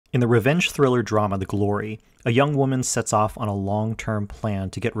In the revenge thriller drama The Glory, a young woman sets off on a long-term plan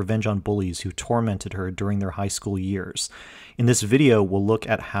to get revenge on bullies who tormented her during their high school years. In this video, we'll look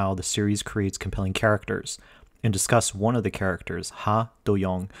at how the series creates compelling characters and discuss one of the characters, Ha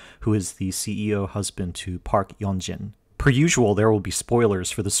Do-yeong, who is the CEO husband to Park Yeon-jin. Per usual, there will be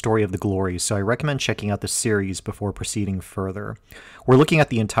spoilers for the story of The Glory, so I recommend checking out the series before proceeding further. We're looking at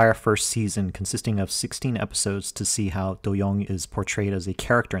the entire first season, consisting of 16 episodes, to see how Do-yeong is portrayed as a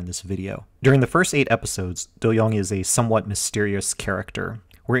character in this video. During the first 8 episodes, Do-yeong is a somewhat mysterious character.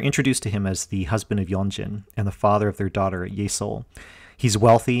 We're introduced to him as the husband of Yeon-jin and the father of their daughter, Ye-sol. He's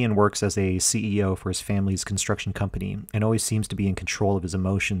wealthy and works as a CEO for his family's construction company, and always seems to be in control of his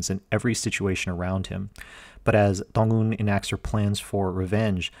emotions in every situation around him. But as Dong-un enacts her plans for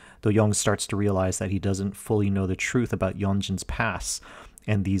revenge, Do-yeong starts to realize that he doesn't fully know the truth about Yeon-jin's past,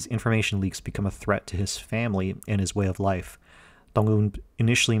 and these information leaks become a threat to his family and his way of life. Dong-un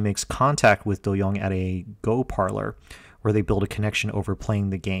initially makes contact with Do-yeong at a Go parlor, where they build a connection over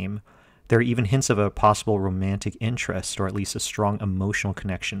playing the game. There are even hints of a possible romantic interest, or at least a strong emotional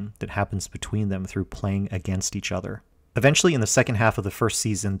connection that happens between them through playing against each other. Eventually, in the second half of the first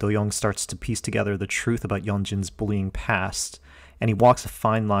season, Do-yeong starts to piece together the truth about Yeon-jin's bullying past, and he walks a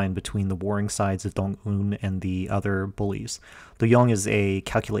fine line between the warring sides of Dong-un and the other bullies. Do-yeong is a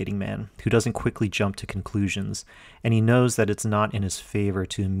calculating man who doesn't quickly jump to conclusions, and he knows that it's not in his favor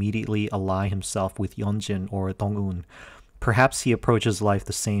to immediately ally himself with Yeon-jin or Dong-un. Perhaps he approaches life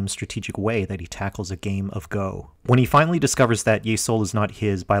the same strategic way that he tackles a game of Go. When he finally discovers that Ye-sol is not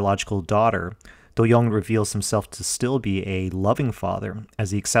his biological daughter, Do-yeong reveals himself to still be a loving father,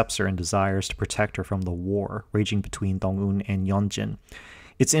 as he accepts her and desires to protect her from the war raging between Dong-un and Yeon-jin.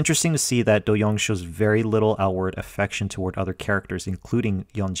 It's interesting to see that Do-yeong shows very little outward affection toward other characters, including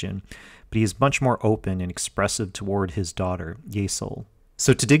Yeon-jin, but he is much more open and expressive toward his daughter, Ye-sol.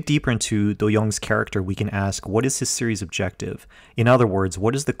 So to dig deeper into Do-yeong's character, we can ask, what is his series objective? In other words,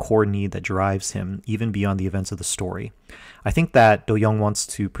 what is the core need that drives him, even beyond the events of the story? I think that Do-yeong wants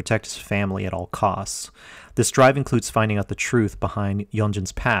to protect his family at all costs. This drive includes finding out the truth behind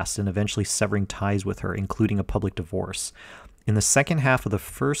Yeon-jin's past and eventually severing ties with her, including a public divorce. In the second half of the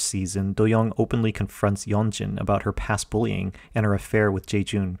first season, Do-yeong openly confronts Yeon-jin about her past bullying and her affair with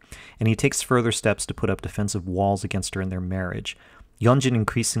Jae-jun, and he takes further steps to put up defensive walls against her in their marriage. Yeon-jin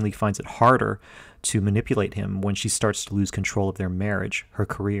increasingly finds it harder to manipulate him when she starts to lose control of their marriage, her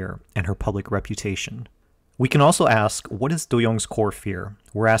career, and her public reputation. We can also ask, what is Do-yeong's core fear?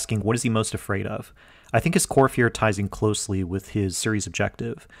 We're asking, what is he most afraid of? I think his core fear ties in closely with his series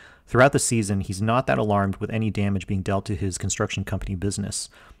objective. Throughout the season, he's not that alarmed with any damage being dealt to his construction company business,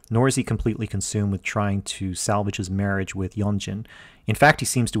 nor is he completely consumed with trying to salvage his marriage with Yeon-jin. In fact, he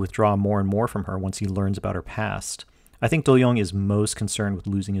seems to withdraw more and more from her once he learns about her past. I think Do-yeong is most concerned with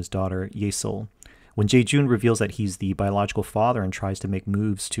losing his daughter, Ye-sol. When Jae-jun reveals that he's the biological father and tries to make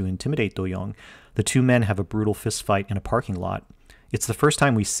moves to intimidate Do-yeong, the two men have a brutal fistfight in a parking lot. It's the first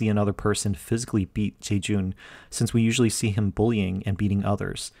time we see another person physically beat Jae-jun, since we usually see him bullying and beating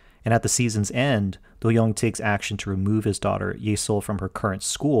others. And at the season's end, Do-yeong takes action to remove his daughter, Ye-sol, from her current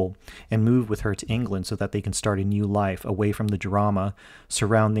school and move with her to England so that they can start a new life away from the drama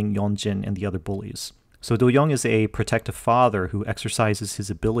surrounding Yeon-jin and the other bullies. So Do-yeong is a protective father who exercises his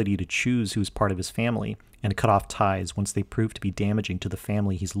ability to choose who's part of his family and to cut off ties once they prove to be damaging to the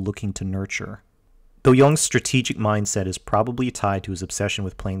family he's looking to nurture. Do-yeong's strategic mindset is probably tied to his obsession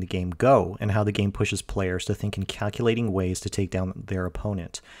with playing the game Go and how the game pushes players to think in calculating ways to take down their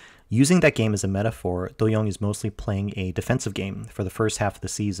opponent. Using that game as a metaphor, Do-yeong is mostly playing a defensive game for the first half of the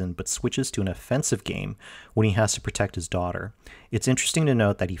season, but switches to an offensive game when he has to protect his daughter. It's interesting to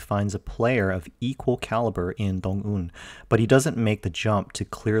note that he finds a player of equal caliber in Dong-un, but he doesn't make the jump to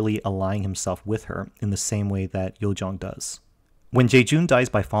clearly align himself with her in the same way that Yo-jong does. When Jae-jun dies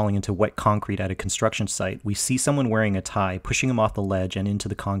by falling into wet concrete at a construction site, we see someone wearing a tie pushing him off the ledge and into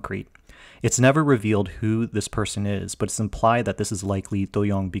the concrete. It's never revealed who this person is, but it's implied that this is likely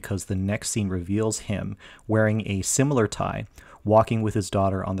Do-yeong because the next scene reveals him wearing a similar tie, walking with his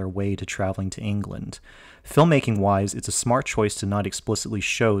daughter on their way to traveling to England. Filmmaking-wise, it's a smart choice to not explicitly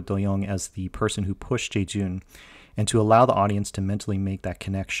show Do-yeong as the person who pushed Jae-jun, and to allow the audience to mentally make that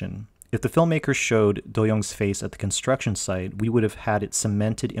connection. If the filmmakers showed Do-yeong's face at the construction site, we would have had it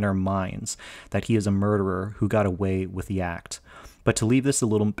cemented in our minds that he is a murderer who got away with the act. But to leave this a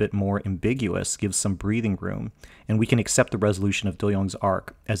little bit more ambiguous gives some breathing room, and we can accept the resolution of Do-yeong's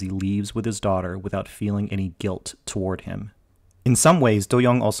arc as he leaves with his daughter without feeling any guilt toward him. In some ways,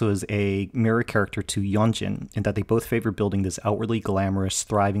 Do-yeong also is a mirror character to Yeon-jin in that they both favor building this outwardly glamorous,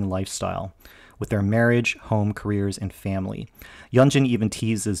 thriving lifestyle, with their marriage, home, careers, and family. Yeonjin even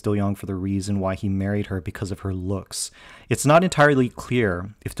teases Do-yeong for the reason why he married her because of her looks. It's not entirely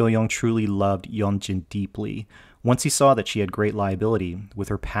clear if Do-yeong truly loved Yeonjin deeply. Once he saw that she had great liability, with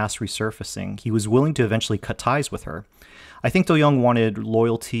her past resurfacing, he was willing to eventually cut ties with her. I think Do-yeong wanted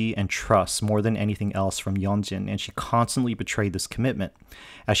loyalty and trust more than anything else from Yeonjin, and she constantly betrayed this commitment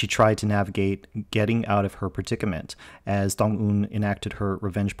as she tried to navigate getting out of her predicament as Dong-un enacted her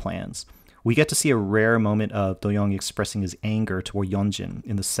revenge plans. We get to see a rare moment of Do-yeong expressing his anger toward Yeonjin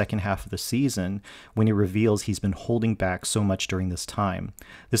in the second half of the season when he reveals he's been holding back so much during this time.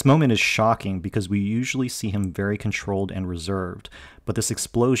 This moment is shocking because we usually see him very controlled and reserved, but this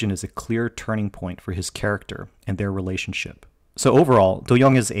explosion is a clear turning point for his character and their relationship. So overall,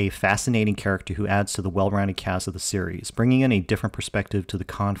 Do-yeong is a fascinating character who adds to the well-rounded cast of the series, bringing in a different perspective to the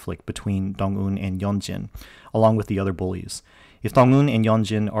conflict between Dong-un and Yeonjin, along with the other bullies. If Dong-un and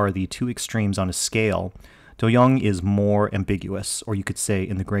Yeonjin are the two extremes on a scale, Do-yeong is more ambiguous, or you could say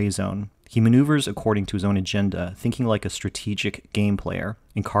in the gray zone. He maneuvers according to his own agenda, thinking like a strategic game player,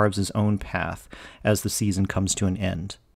 and carves his own path as the season comes to an end.